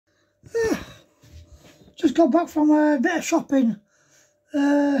Just got back from a bit of shopping.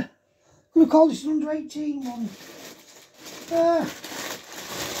 We call this an under 18 one.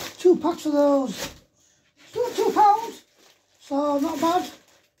 2 packs of those. Still £2, so not bad.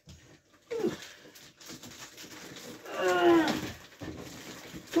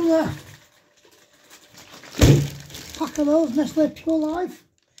 Another pack of those Nestle Pure Life.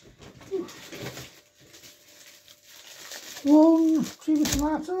 1 creamy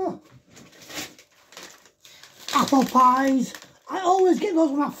tomato. Apple pies. I always get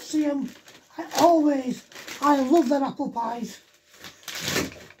those when I see them. I love them apple pies.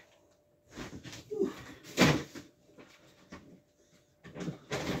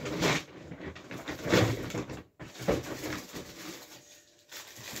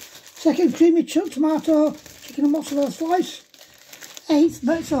 Second creamy tomato, chicken and mozzarella slice. 8,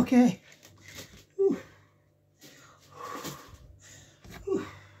 but it's okay.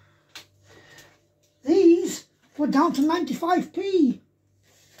 These were down to 95p.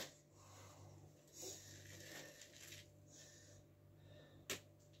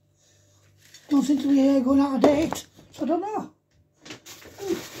 Don't seem to be going out of date, so I don't know.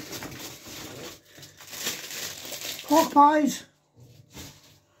 Pork pies.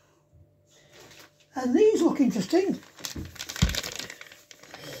 And these look interesting.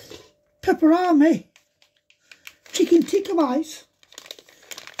 Pepperami chicken tikka bites.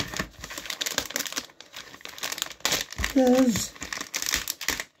 There's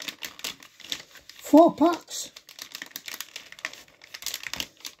 4 packs.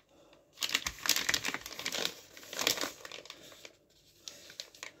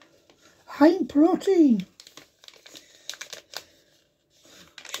 High in protein.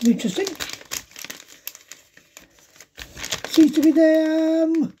 Should be interesting. Seems to be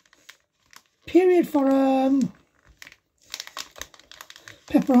the period for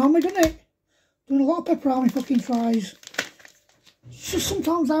pepperami, doesn't it? Doing a lot of pepperami fucking fries. It's just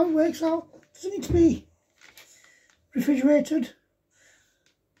sometimes how it works out. Doesn't need to be refrigerated.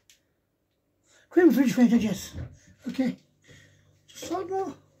 Cream refrigerated, yes. Okay. Just so I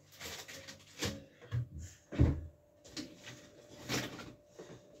know.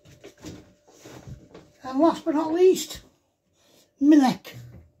 And last but not least, milk.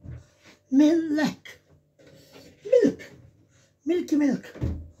 Milky milk.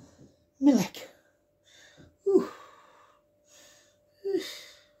 Milk. Ooh.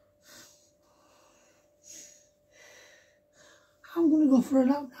 I'm going to go for a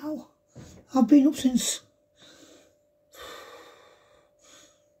nap now. I've been up since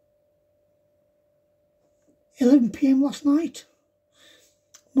 11 PM last night.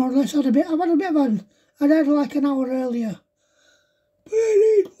 More or less. I've had a bit of an... I'd had like an hour earlier. But I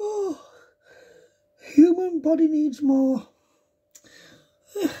need more. Human body needs more.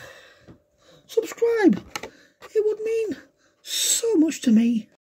 Subscribe. It would mean so much to me.